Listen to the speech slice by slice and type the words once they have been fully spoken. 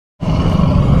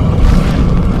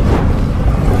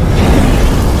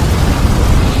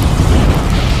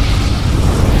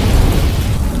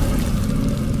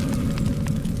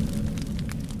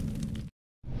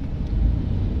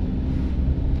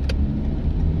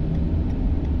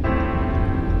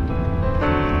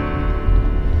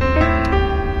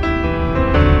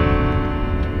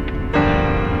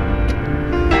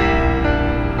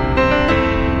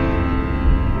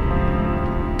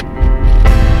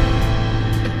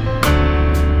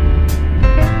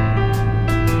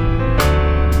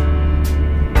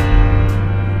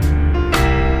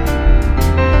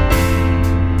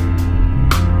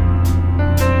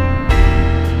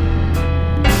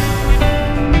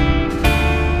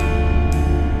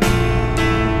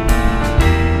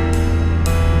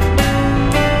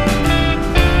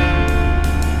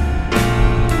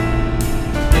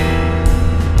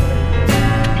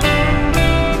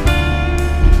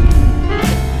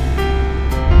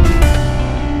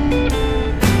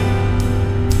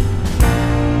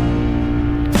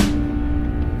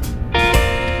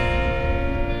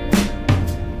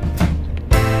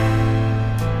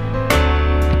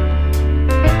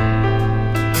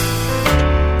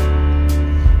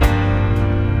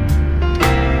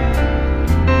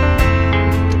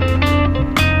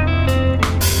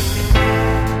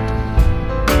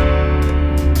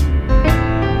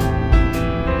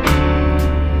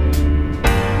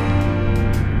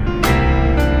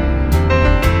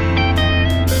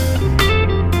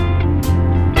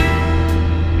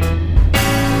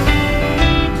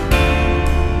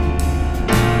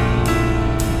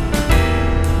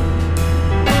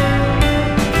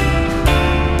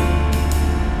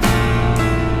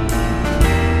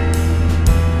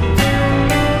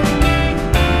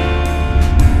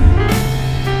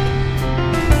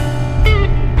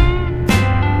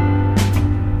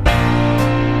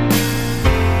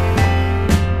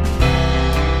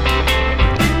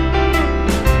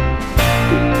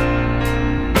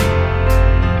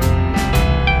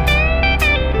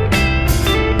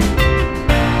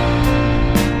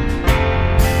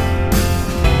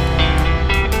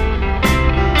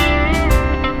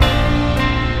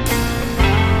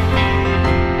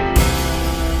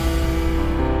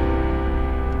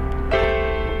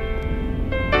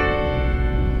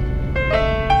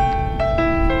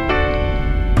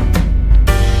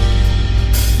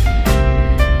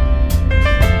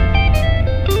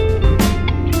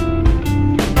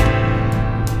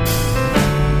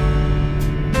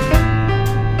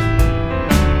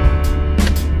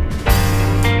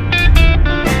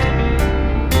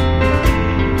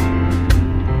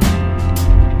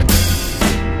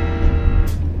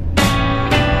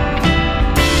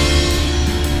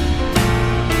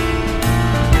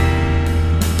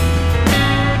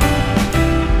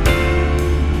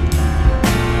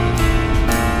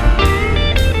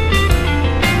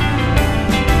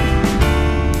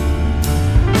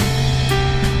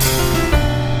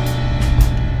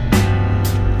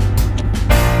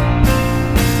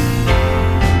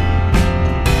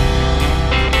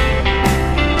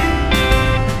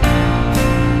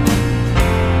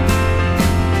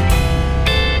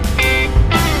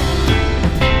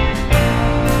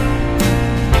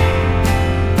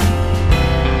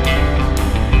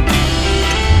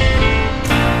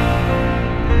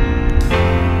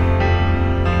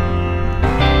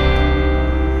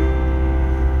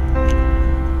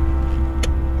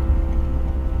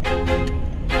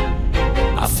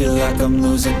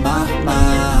losing my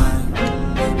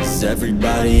mind. Is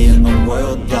everybody in the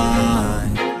world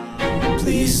blind?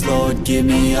 Please, Lord, give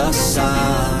me a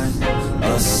sign,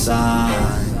 a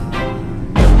sign.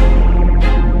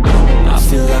 I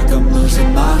feel like I'm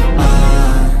losing my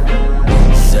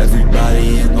mind. Is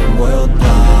everybody in the world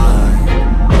blind?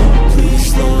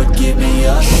 Please, Lord, give me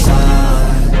a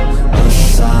sign, a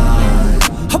sign.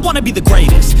 I wanna be the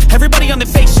greatest. Everybody on the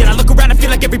fake shit. I look around and feel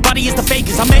like everybody is the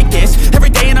fakest. I make this every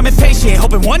day and I'm impatient,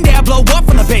 hoping one day I blow up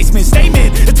from the basement.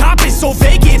 Statement, the top is so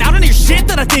vacant. I don't hear shit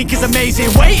that I think is amazing.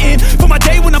 Waiting for my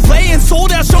day when I'm playing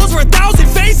sold out shows for 1,000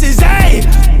 faces. Hey,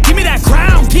 give me that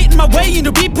crown, get in my way and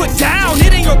to be put down.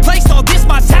 It ain't your place, all this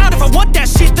my town. If I want that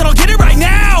shit, then I'll get it right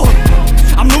now.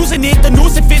 I'm losing it, the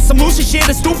noose it fits. I'm losing shit,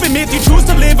 a stupid myth. You choose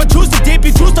to live or choose to dip.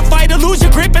 You choose to fight or lose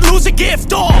your grip and lose a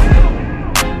gift.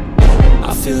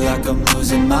 I feel like I'm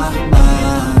losing my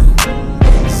mind.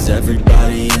 Is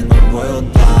everybody in the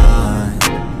world blind?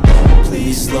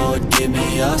 Please, Lord, give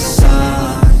me a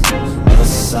sign, a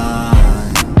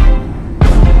sign.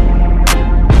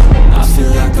 I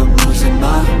feel like I'm losing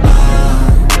my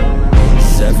mind.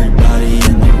 Is everybody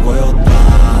in the world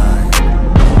blind?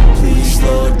 Please,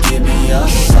 Lord, give me a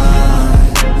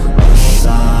sign, a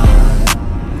sign.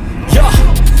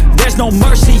 There's no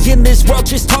mercy in this world,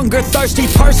 just hunger-thirsty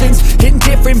persons in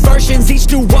different versions. Each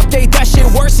new update, that shit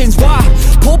worsens. Why?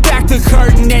 Pull back the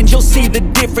curtain and you'll see the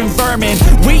different vermin.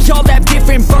 We all have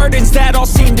different burdens that all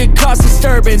seem to cause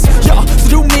disturbance. Yo, so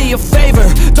do me a favor,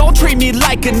 don't treat me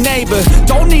like a neighbor.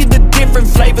 Don't need the different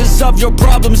flavors of your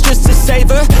problems just to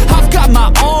savor. I've got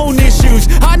my own issues,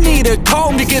 I need a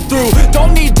comb to get through.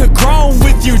 Don't need to groan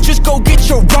with you, just go get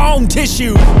your own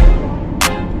tissue.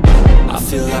 I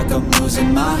feel like I'm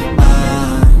losing my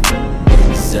mind.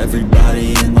 Is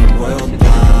everybody in the world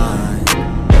blind?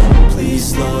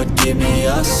 Please, Lord, give me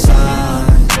a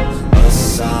sign, a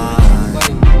sign.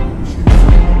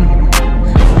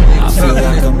 I feel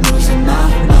like I'm losing my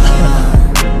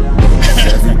mind.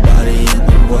 Is everybody in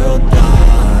the world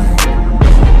blind?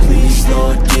 Please,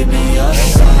 Lord, give me a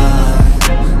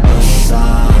sign, a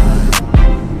sign.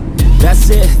 That's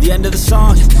it, the end of the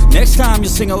song. Next time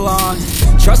you'll sing along.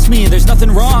 Trust me, there's nothing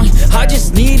wrong. I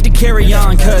just need to carry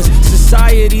on, cause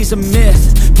society's a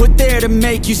myth put there to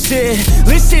make you sit.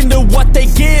 Listen to what they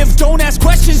give. Don't ask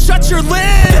questions, shut your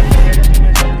lid.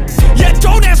 Yeah,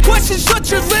 don't ask questions, shut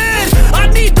your lid.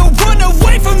 I need to run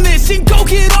away from this and go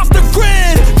get off the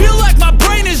grid. Feel like my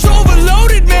brain is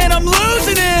overloaded, man, I'm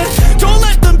losing it. Don't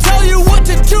let them tell you what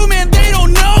to do, man, they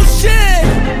don't know shit.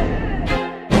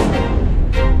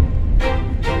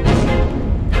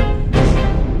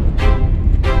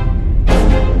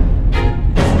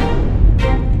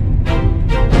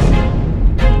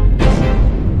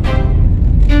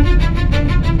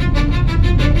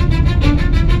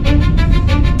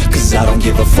 I don't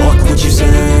give a fuck what you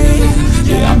say.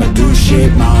 Yeah, I'ma do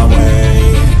shit my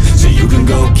way. So you can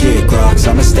go kick rocks,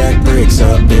 I'ma stack bricks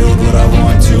up, build what I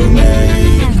want to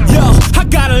make. Yo, I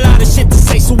got a lot of shit to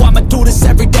say, so I'ma do this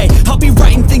every day. I'll be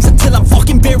writing things until I'm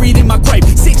fucking buried in my grave.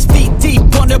 6 feet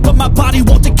deep under, but my body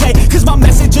won't decay. Cause my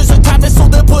messages are timeless, so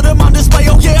they'll put them on display.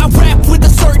 Oh yeah, I rap with a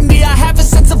certainty, I have a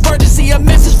sense of urgency. A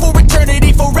message for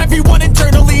eternity, for everyone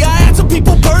internally. I had some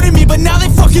people burden me, but now they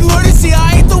fucking learn to see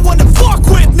I ain't the one to fuck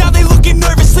with. Now they looking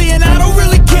nervously, and I don't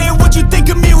really care what you think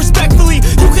of me respectfully.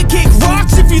 You can kick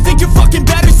rocks if you think you're fucking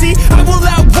better, see. I will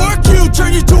outwork you,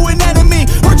 turn you to an enemy.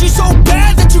 Hurt you so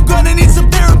bad that you're gonna need some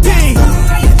therapy.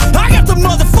 I got the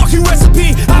motherfucking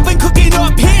recipe. I've been cooking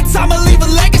up hits, I'ma leave a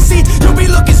legacy. You'll be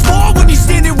looking small when you're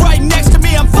standing right next to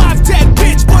me. I'm 5'10",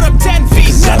 bitch, but I'm 10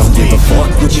 feet next to me. I don't give a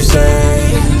fuck what you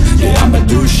say. Yeah, I'ma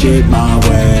do shit my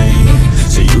way.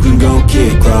 So you can go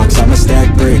kick rocks, I'ma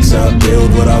stack bricks up,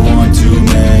 build what I want to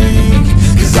make.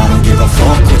 Cause I don't give a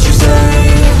fuck what you say.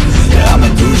 Yeah, I'ma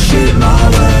do shit my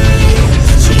way.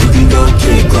 So you can go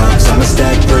kick rocks, I'ma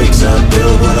stack bricks up,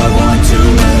 build what I want to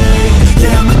make.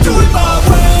 Yeah, I'ma do it my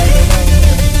way.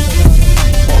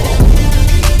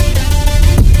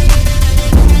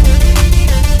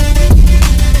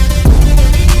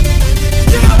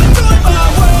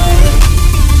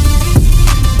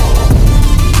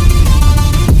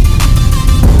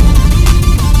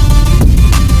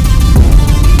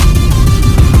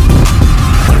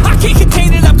 I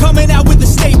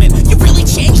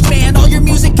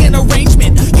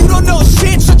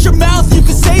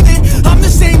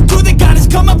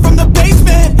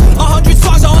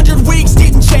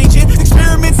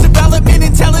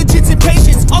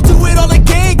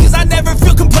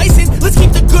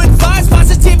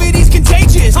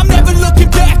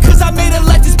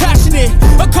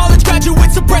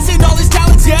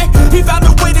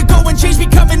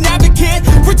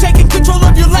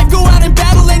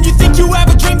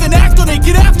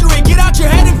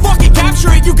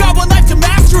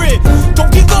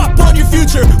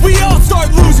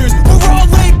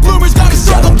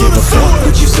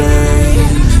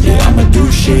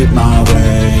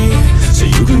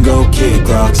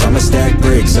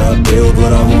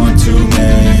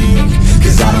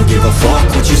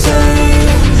you say.